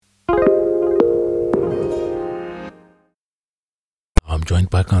joined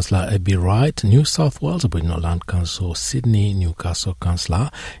by Councillor Abby Wright, New South Wales Aboriginal Land Council, Sydney Newcastle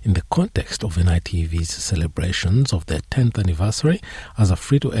Councillor, in the context of NITV's celebrations of their 10th anniversary as a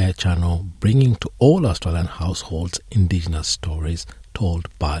free-to-air channel bringing to all Australian households Indigenous stories told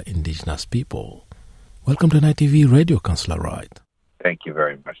by Indigenous people. Welcome to NITV Radio, Councillor Wright. Thank you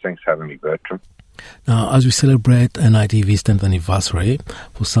very much. Thanks for having me, Bertram. Now, as we celebrate NITV's 10th anniversary,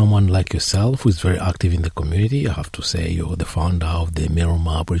 for someone like yourself who is very active in the community, I have to say you're the founder of the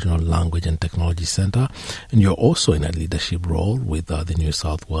Miruma Aboriginal Language and Technology Centre, and you're also in a leadership role with the New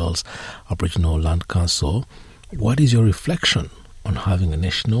South Wales Aboriginal Land Council. What is your reflection on having a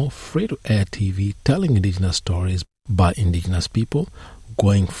national free-to-air TV telling Indigenous stories by Indigenous people,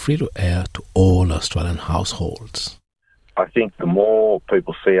 going free-to-air to all Australian households? I think the more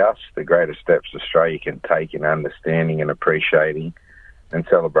people see us, the greater steps Australia can take in understanding and appreciating and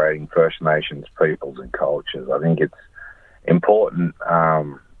celebrating First Nations peoples and cultures. I think it's important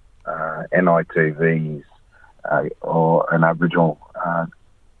NITV's or an Aboriginal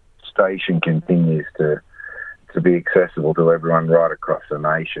station continues to be accessible to everyone right across the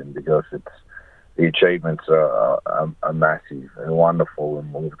nation, because the achievements are massive and wonderful,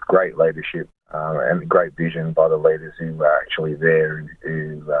 and with great leadership and great vision by the leaders who were actually there,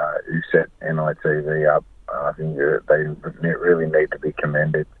 who set NITV up. I think they really need to be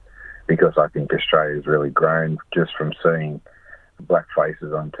commended, because I think Australia's really grown just from seeing black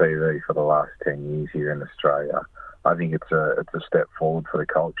faces on TV for the last 10 years here in Australia. I think it's a step forward for the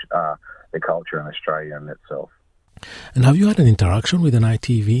culture in Australia in itself. And have you had an interaction with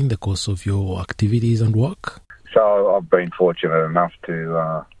NITV in the course of your activities and work? So I've been fortunate enough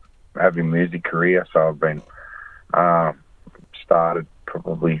to have a music career. So I've been started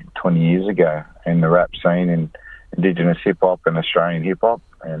probably 20 years ago in the rap scene in Indigenous hip-hop and Australian hip-hop,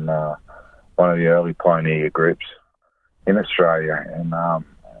 and one of the early pioneer groups in Australia. And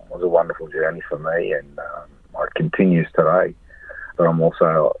it was a wonderful journey for me, and it continues today. But I'm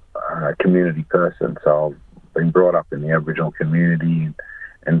also a community person, so I've been brought up in the Aboriginal community and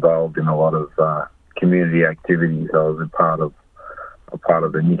involved in a lot of community activities. I was a part of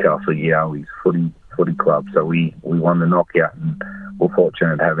the Newcastle Yowies footy club. So we won the knockout, and we're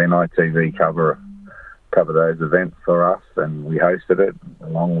fortunate to have NITV cover those events for us, and we hosted it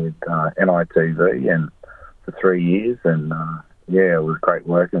along with NITV and for 3 years, and it was great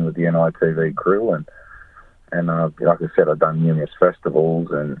working with the NITV crew, and like I said, I've done numerous festivals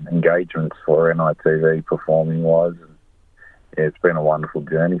and engagements for NITV performing wise. It's been a wonderful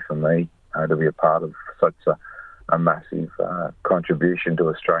journey for me to be a part of such a massive contribution to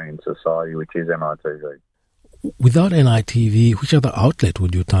Australian society, which is NITV. Without NITV, which other outlet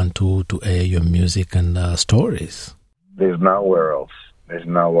would you turn to air your music and stories? There's nowhere else. It's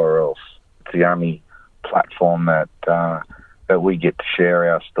the only platform that we get to share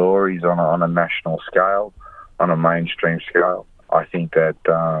our stories on a national scale, on a mainstream scale. I think that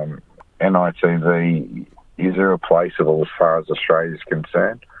NITV is irreplaceable as far as Australia is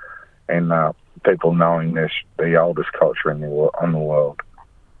concerned, and people knowing the oldest culture on the world.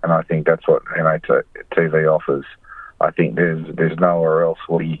 And I think that's what NITV offers. I think there's nowhere else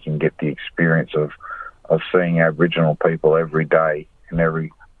where you can get the experience of seeing Aboriginal people every day in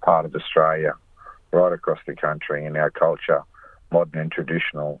every part of Australia, right across the country, and our culture, modern and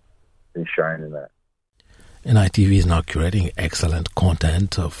traditional, is shown in that. NITV is now curating excellent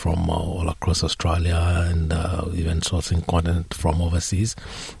content from all across Australia, and even sourcing content from overseas.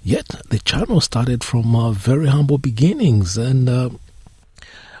 Yet the channel started from very humble beginnings. And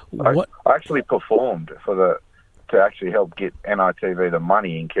I actually performed to actually help get NITV the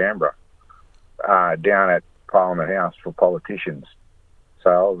money in Canberra, down at Parliament House for politicians. So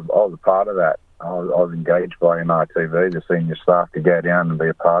I was a part of that. I was engaged by NITV, the senior staff, to go down and be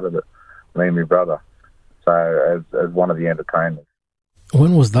a part of it, me and my brother. So as one of the entertainers.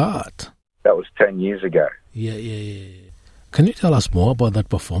 When was that? That was 10 years ago. Yeah. Can you tell us more about that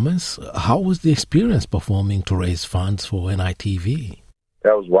performance? How was the experience performing to raise funds for NITV?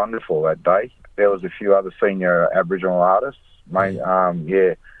 That was wonderful that day. There was a few other senior Aboriginal artists,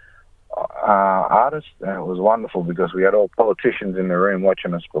 artists, and it was wonderful because we had all politicians in the room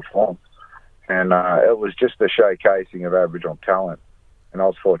watching us perform. And it was just a showcasing of Aboriginal talent, and I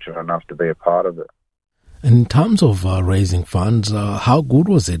was fortunate enough to be a part of it. In terms of raising funds, how good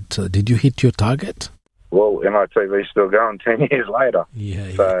was it? Did you hit your target? Well, NITV's still going 10 years later. We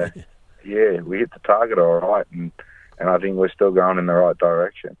hit the target all right, and I think we're still going in the right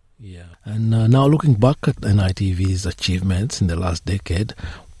direction. Yeah. And now looking back at NITV's achievements in the last decade,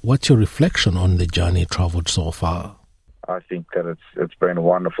 what's your reflection on the journey travelled so far? I think that it's been a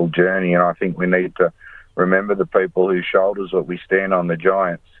wonderful journey, and I think we need to remember the people whose shoulders that we stand on, the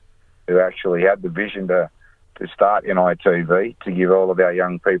giants, who actually had the vision to start NITV, to give all of our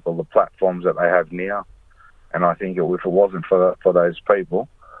young people the platforms that they have now. And I think if it wasn't for those people,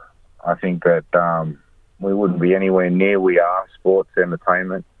 I think that we wouldn't be anywhere near we are, sports,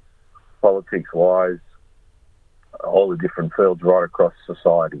 entertainment, politics-wise, all the different fields right across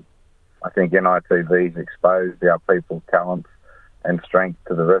society. I think NITV's exposed our people's talents and strength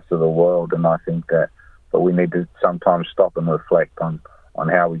to the rest of the world, and I think that we need to sometimes stop and reflect on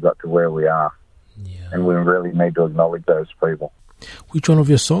how we got to where we are. Yeah. And we really need to acknowledge those people. Which one of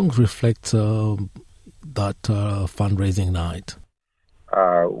your songs reflects that fundraising night?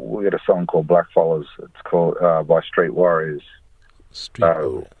 We got a song called Blackfellas. It's called by Street Warriors.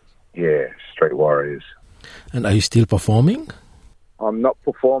 Yeah, Street Warriors. And are you still performing? I'm not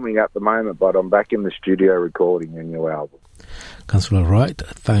performing at the moment, but I'm back in the studio recording a new album. Councillor Wright,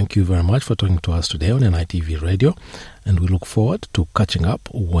 thank you very much for talking to us today on NITV Radio, and we look forward to catching up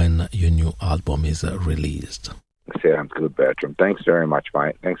when your new album is released. Sounds good, Bertram. Thanks very much,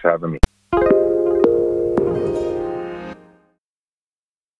 mate. Thanks for having me.